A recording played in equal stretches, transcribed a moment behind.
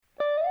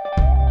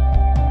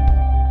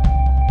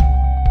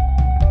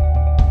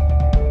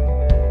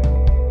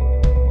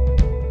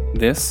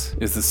This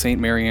is the St.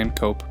 Mary Ann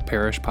Cope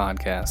Parish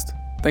Podcast.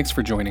 Thanks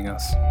for joining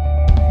us.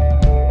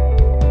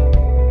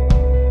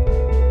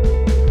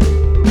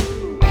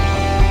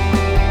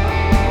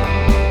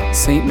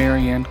 St.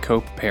 Mary Ann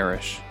Cope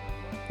Parish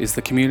is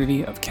the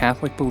community of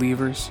Catholic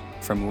believers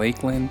from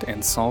Lakeland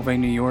and Solvay,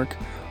 New York,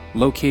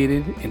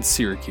 located in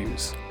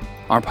Syracuse.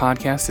 Our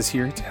podcast is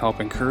here to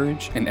help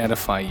encourage and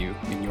edify you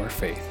in your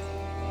faith.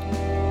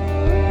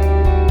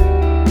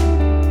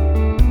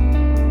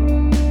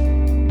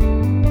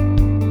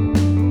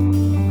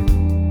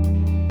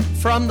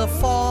 From the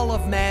fall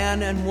of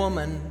man and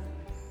woman,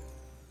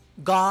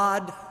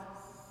 God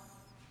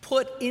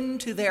put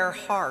into their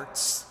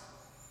hearts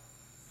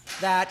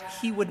that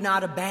He would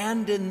not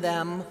abandon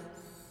them,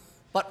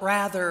 but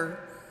rather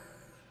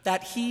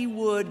that He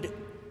would,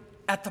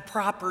 at the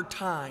proper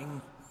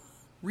time,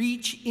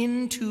 reach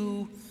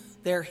into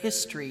their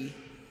history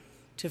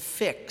to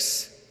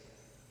fix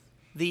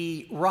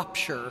the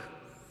rupture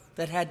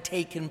that had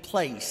taken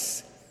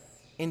place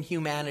in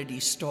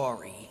humanity's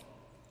story.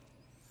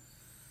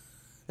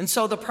 And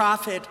so the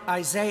prophet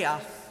Isaiah,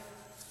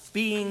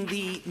 being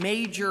the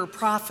major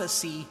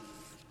prophecy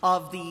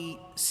of the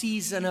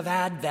season of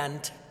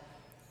Advent,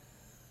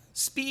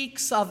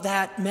 speaks of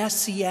that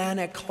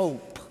messianic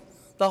hope,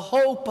 the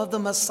hope of the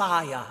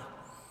Messiah,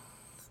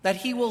 that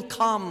He will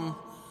come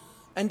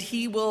and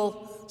He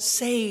will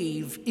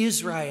save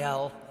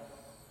Israel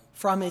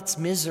from its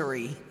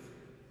misery.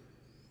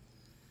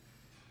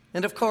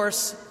 And of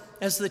course,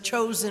 as the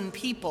chosen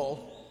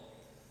people,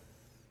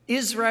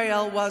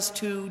 Israel was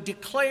to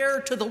declare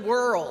to the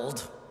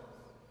world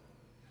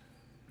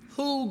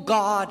who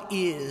God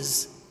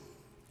is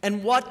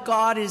and what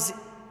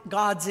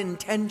God's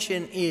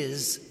intention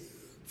is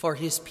for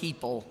His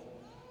people.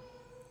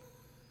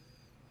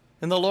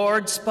 And the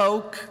Lord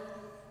spoke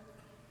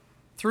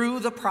through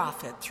the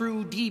prophet,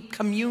 through deep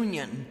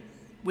communion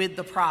with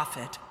the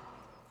prophet,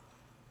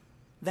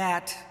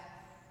 that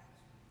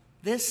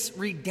this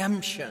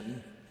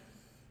redemption,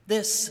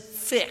 this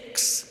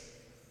fix,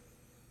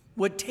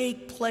 would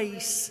take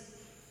place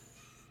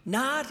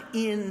not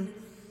in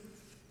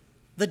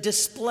the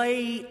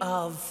display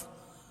of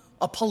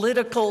a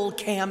political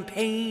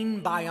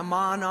campaign by a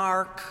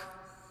monarch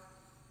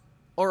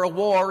or a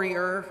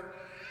warrior,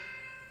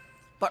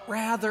 but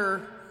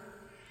rather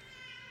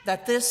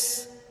that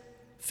this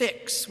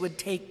fix would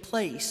take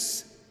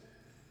place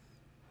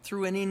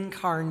through an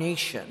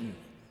incarnation.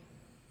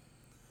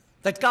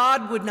 That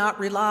God would not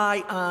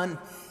rely on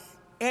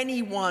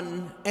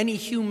anyone, any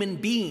human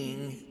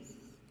being,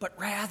 but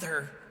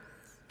rather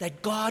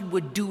that God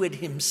would do it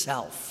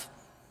Himself.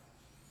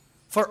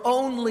 For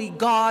only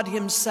God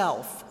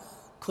Himself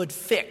could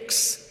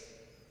fix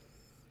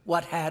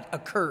what had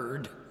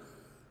occurred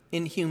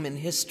in human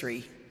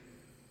history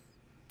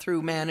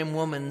through man and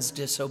woman's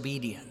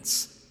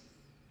disobedience.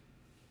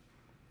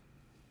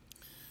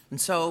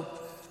 And so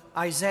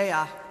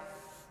Isaiah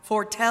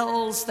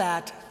foretells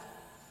that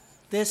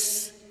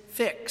this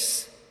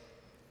fix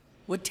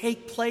would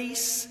take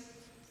place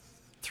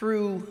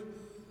through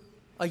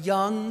a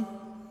young,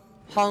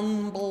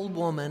 humble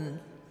woman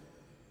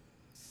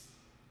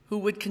who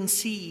would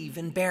conceive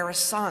and bear a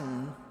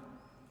son,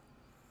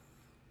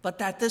 but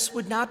that this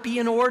would not be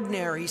an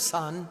ordinary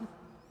son,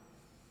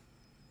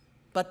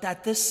 but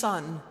that this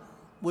son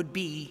would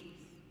be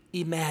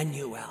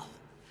Emmanuel.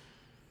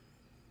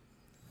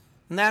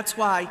 And that's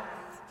why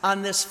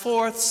on this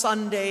fourth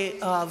Sunday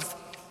of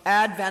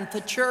Advent, the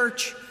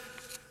Church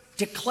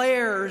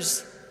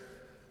declares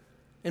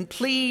and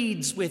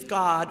pleads with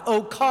God,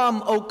 O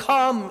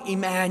come,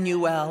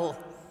 Emmanuel.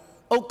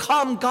 O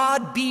come,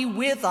 God be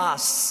with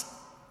us.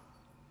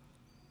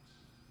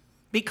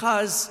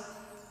 Because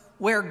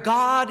where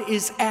God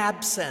is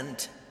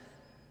absent,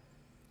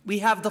 we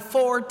have the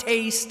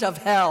foretaste of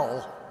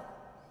hell.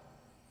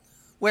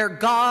 Where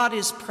God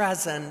is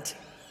present,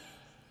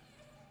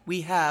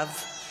 we have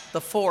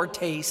the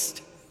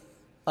foretaste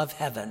of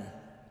heaven.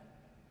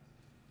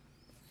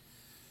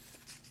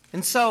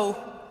 And so,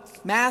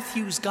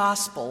 Matthew's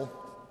gospel,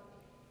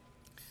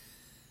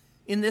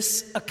 in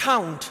this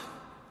account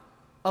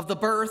of the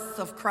birth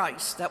of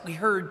Christ that we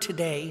heard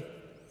today,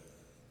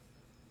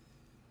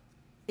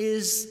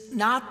 is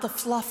not the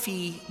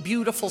fluffy,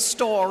 beautiful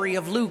story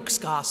of Luke's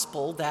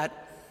gospel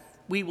that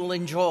we will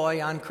enjoy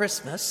on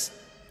Christmas,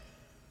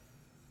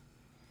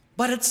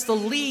 but it's the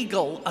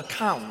legal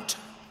account.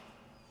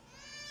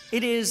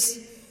 It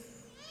is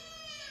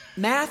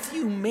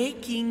Matthew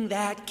making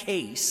that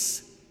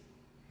case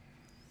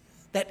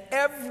that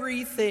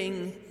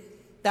everything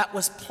that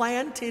was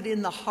planted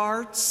in the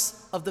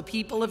hearts of the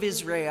people of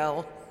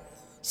Israel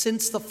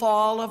since the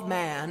fall of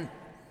man,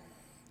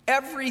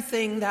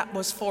 everything that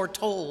was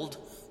foretold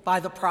by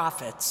the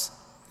prophets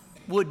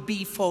would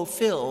be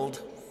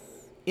fulfilled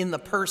in the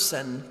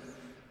person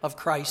of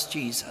Christ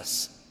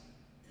Jesus.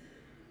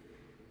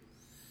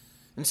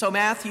 And so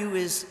Matthew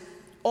is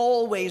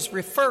always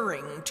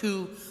referring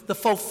to the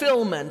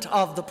fulfillment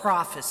of the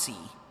prophecy.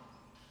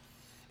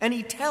 And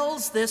he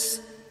tells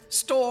this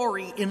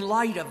story in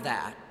light of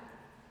that.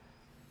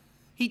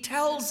 He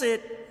tells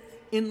it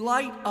in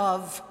light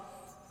of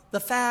the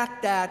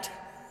fact that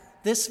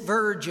this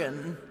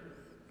virgin,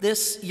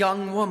 this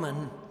young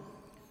woman,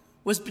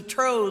 was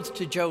betrothed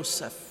to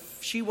Joseph.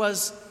 She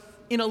was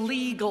in a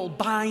legal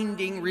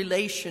binding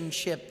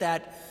relationship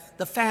that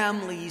the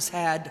families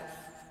had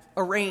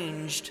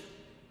arranged,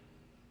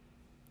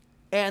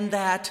 and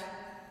that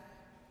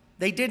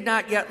they did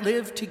not yet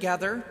live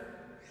together,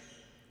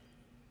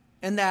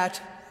 and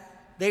that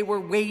they were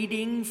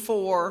waiting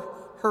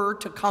for her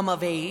to come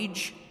of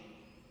age,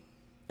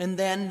 and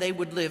then they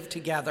would live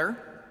together.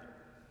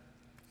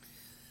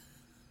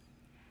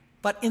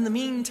 But in the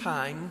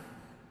meantime,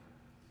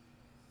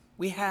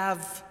 we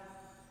have,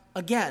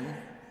 again,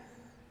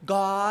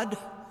 God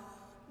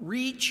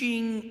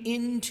reaching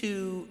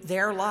into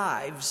their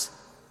lives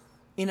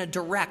in a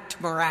direct,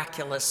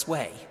 miraculous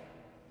way.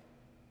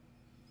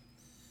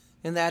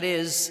 And that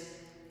is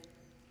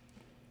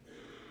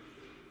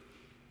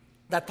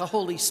that the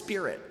Holy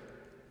Spirit,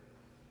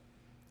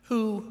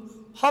 who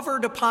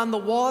hovered upon the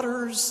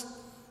waters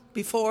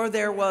before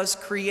there was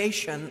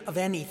creation of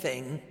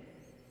anything,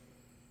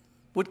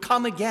 would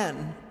come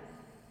again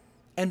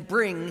and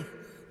bring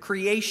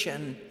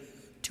creation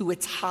to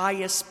its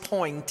highest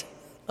point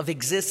of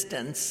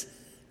existence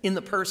in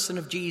the person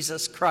of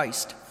Jesus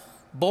Christ,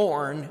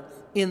 born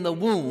in the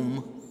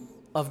womb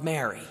of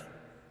Mary.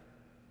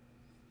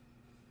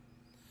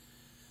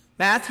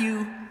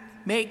 Matthew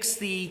makes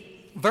the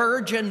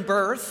virgin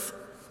birth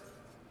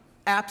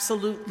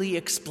absolutely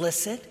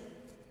explicit,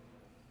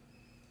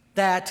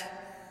 that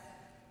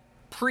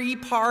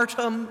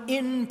prepartum,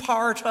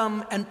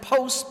 inpartum, and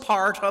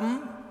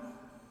postpartum,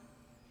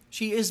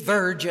 she is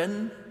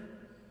virgin,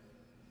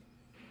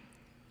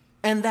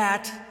 and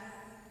that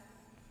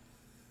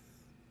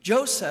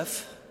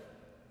Joseph,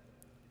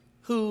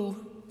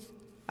 who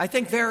I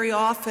think very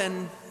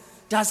often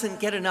doesn't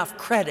get enough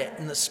credit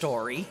in the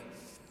story,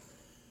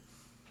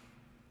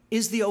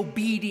 is the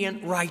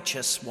obedient,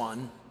 righteous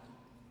one.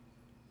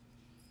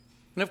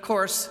 And of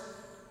course,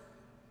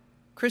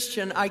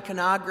 Christian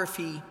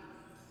iconography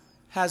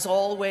has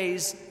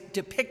always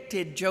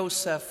depicted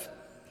Joseph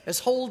as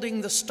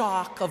holding the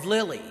stalk of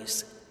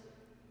lilies,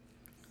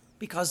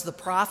 because the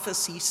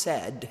prophecy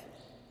said,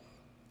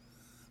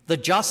 "The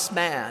just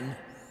man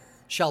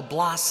shall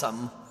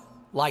blossom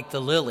like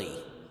the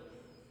lily,"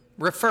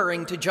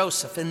 referring to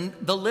Joseph. And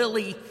the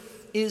lily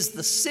is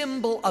the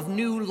symbol of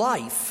new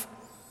life.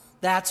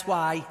 That's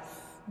why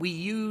we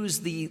use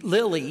the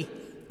lily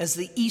as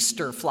the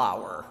Easter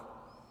flower,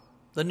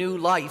 the new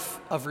life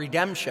of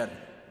redemption.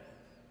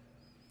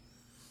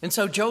 And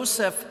so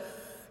Joseph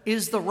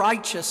is the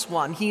righteous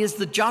one. He is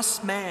the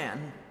just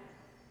man.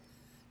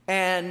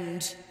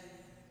 And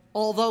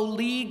although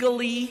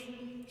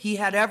legally he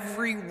had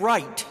every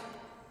right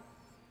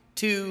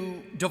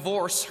to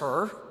divorce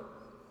her,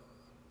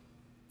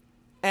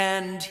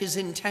 and his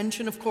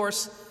intention, of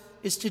course,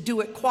 is to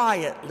do it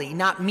quietly,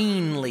 not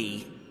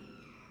meanly.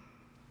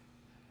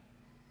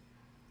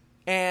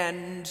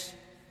 And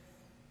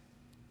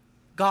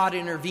God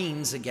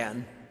intervenes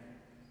again.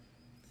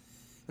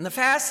 And the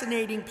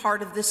fascinating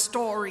part of this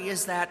story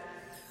is that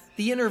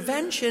the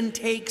intervention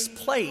takes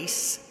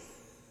place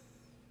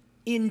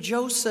in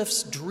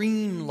Joseph's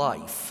dream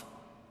life.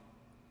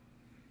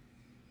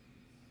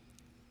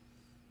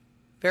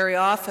 Very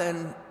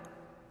often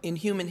in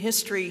human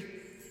history,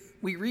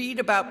 we read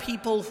about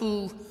people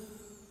who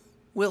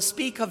will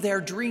speak of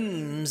their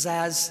dreams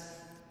as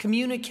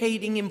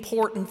communicating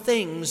important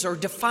things or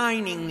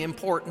defining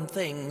important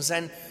things.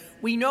 And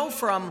we know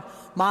from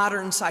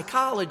modern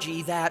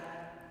psychology that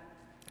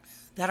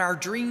our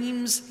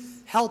dreams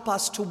help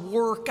us to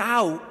work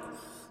out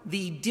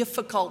the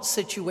difficult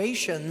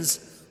situations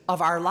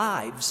of our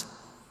lives,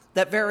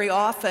 that very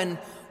often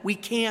we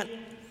can't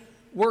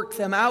work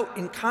them out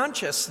in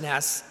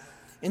consciousness,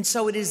 and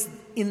so it is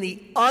in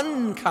the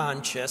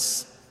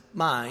unconscious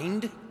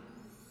mind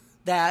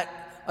that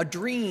a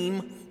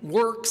dream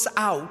works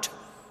out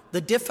the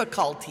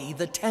difficulty,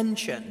 the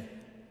tension.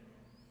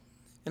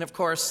 And of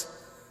course,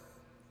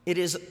 it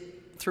is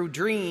through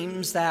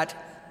dreams that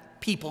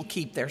people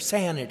keep their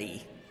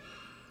sanity.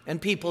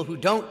 And people who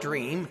don't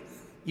dream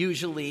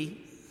usually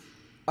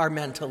are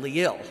mentally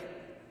ill.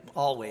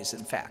 Always,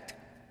 in fact.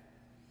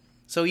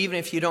 So even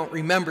if you don't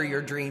remember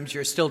your dreams,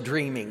 you're still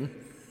dreaming,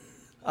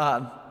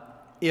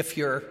 if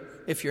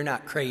you're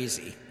not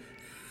crazy.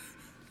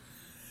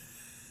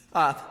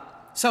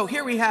 So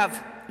here we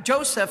have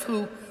Joseph,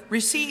 who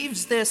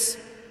receives this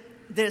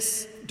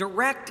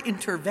direct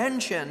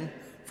intervention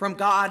from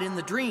God in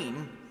the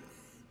dream,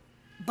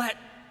 but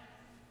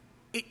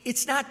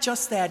it's not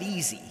just that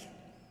easy,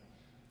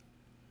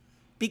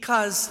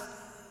 because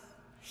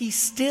he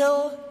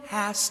still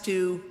has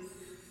to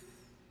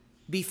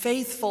be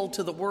faithful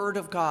to the Word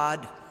of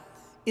God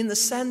in the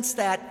sense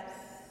that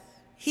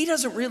he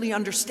doesn't really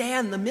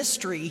understand the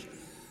mystery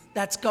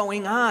that's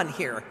going on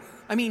here.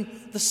 I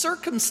mean, the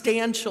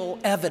circumstantial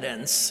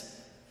evidence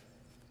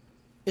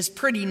is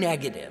pretty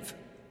negative.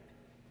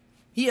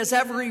 He has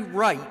every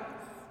right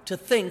to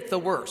think the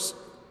worst.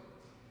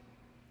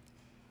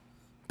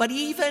 But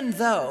even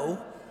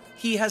though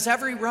he has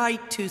every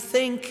right to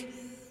think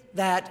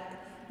that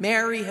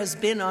Mary has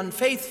been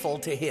unfaithful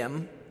to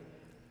him,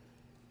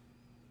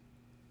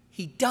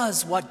 he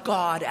does what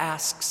God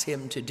asks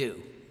him to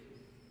do.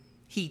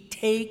 He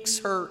takes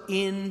her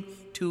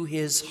into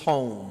his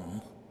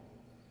home.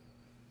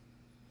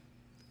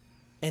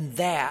 And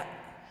that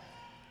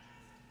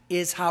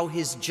is how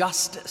his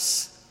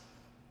justice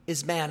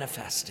is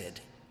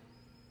manifested.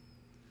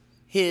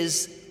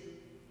 His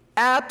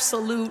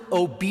absolute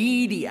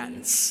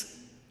obedience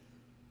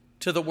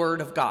to the Word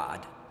of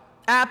God.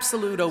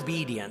 Absolute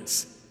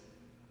obedience.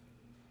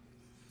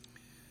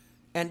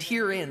 And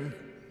herein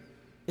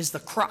is the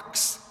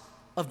crux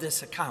of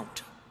this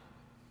account.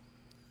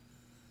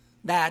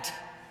 That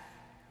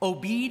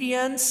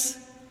obedience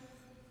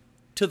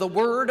to the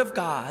Word of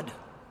God,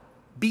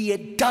 be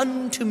it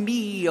done to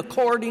me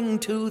according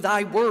to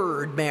thy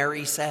word,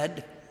 Mary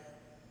said.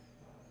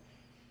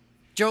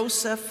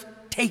 Joseph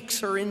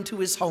takes her into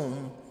his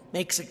home,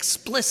 makes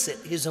explicit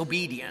his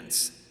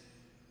obedience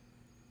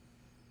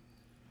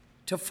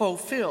to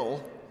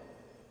fulfill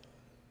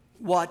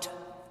what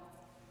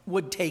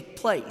would take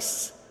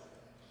place.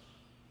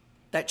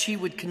 That she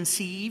would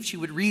conceive, she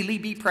would really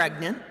be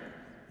pregnant,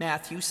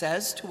 Matthew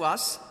says to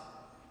us,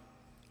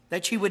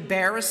 that she would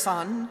bear a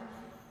son,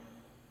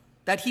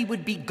 that he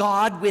would be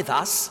God with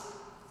us.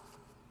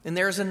 And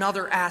there's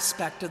another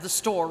aspect of the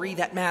story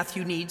that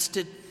Matthew needs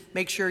to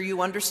make sure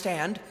you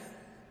understand.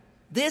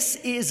 This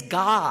is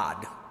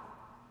God.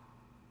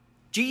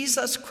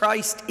 Jesus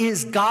Christ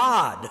is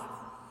God.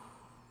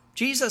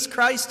 Jesus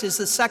Christ is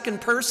the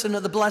second person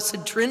of the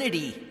Blessed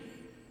Trinity.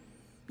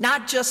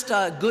 Not just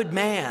a good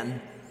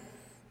man,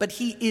 but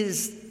he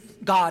is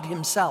God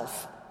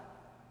himself.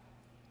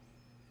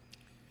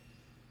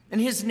 And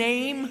his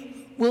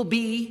name will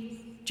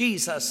be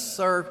Jesus,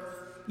 or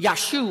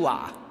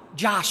Yeshua,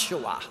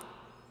 Joshua.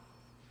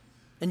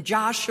 And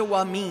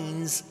Joshua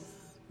means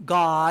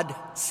God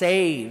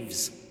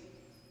saves.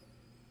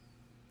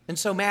 And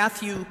so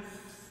Matthew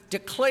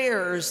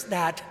declares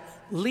that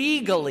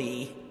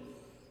legally,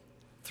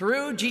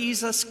 through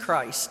Jesus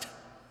Christ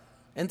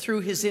and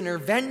through his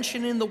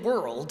intervention in the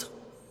world,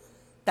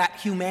 that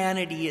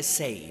humanity is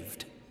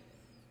saved.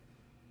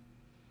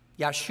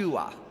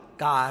 Yeshua,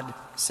 God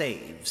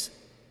saves.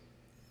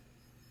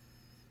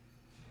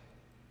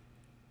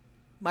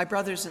 My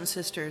brothers and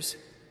sisters,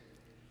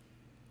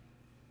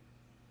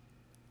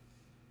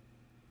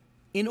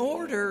 in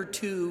order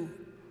to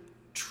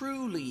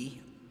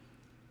truly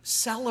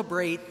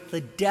celebrate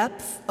the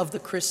depth of the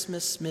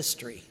Christmas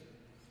mystery,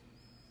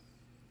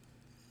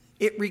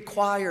 it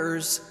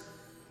requires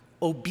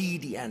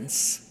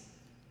obedience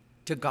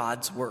to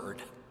God's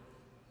word.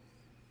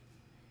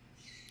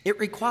 It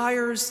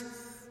requires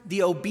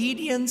the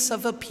obedience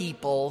of a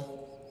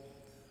people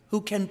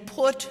who can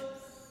put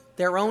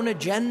their own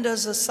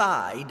agendas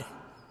aside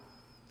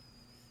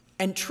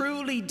and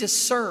truly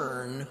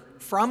discern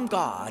from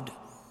God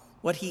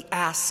what he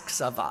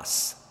asks of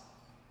us.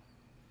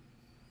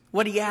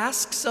 What he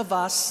asks of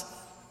us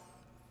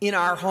in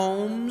our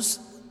homes,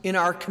 in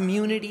our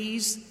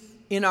communities,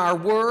 in our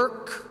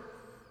work,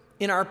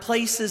 in our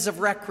places of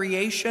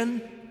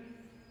recreation,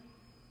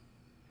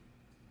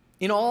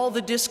 in all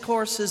the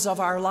discourses of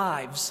our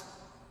lives.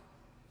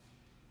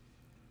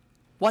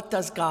 What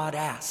does God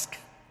ask?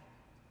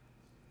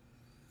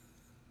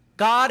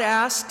 God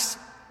asks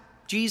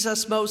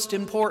Jesus' most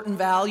important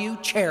value,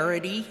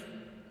 charity.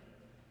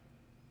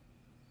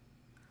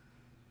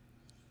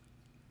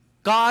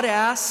 God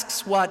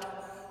asks what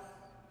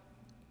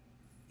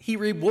he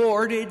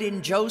rewarded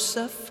in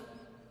Joseph,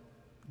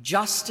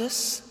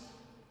 justice.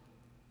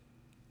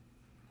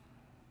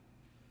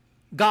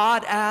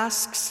 God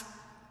asks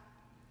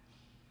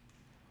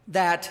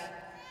that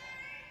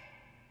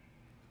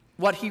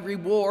what he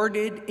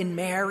rewarded in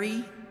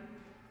Mary,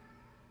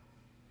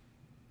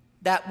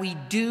 that we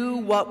do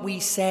what we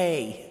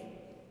say.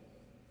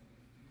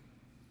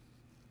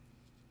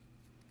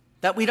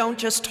 That we don't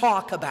just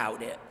talk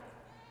about it,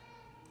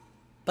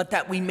 but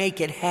that we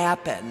make it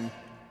happen.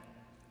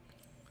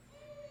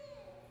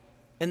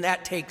 And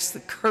that takes the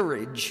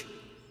courage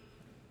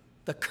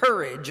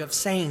of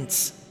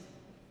saints,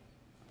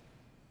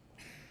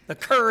 the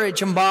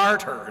courage of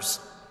martyrs,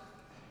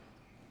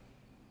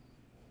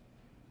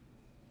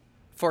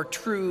 for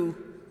true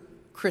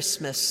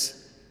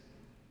Christmas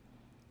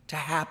to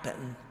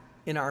happen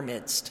in our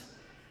midst.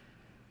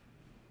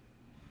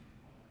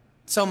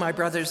 So, my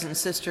brothers and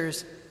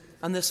sisters,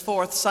 on this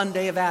fourth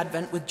Sunday of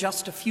Advent, with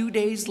just a few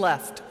days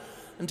left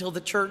until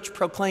the church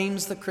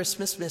proclaims the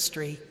Christmas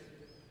mystery,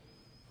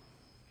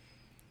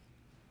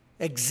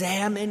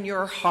 examine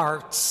your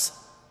hearts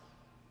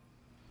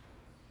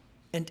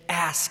and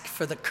ask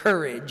for the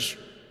courage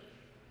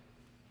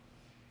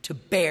to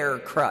bear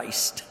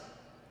Christ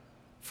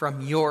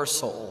from your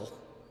soul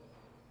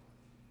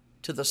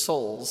to the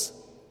souls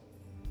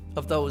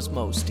of those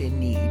most in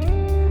need.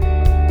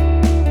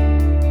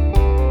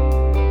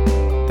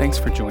 Thanks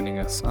for joining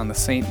us on the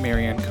St.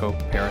 Mary Ann Cope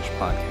Parish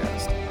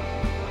Podcast.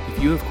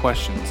 If you have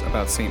questions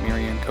about St.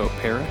 Mary Ann Cope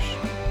Parish,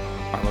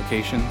 our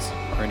locations,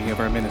 our for any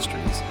of our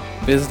ministries,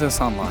 visit us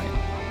online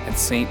at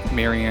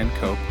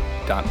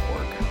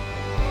stmariannecope.org.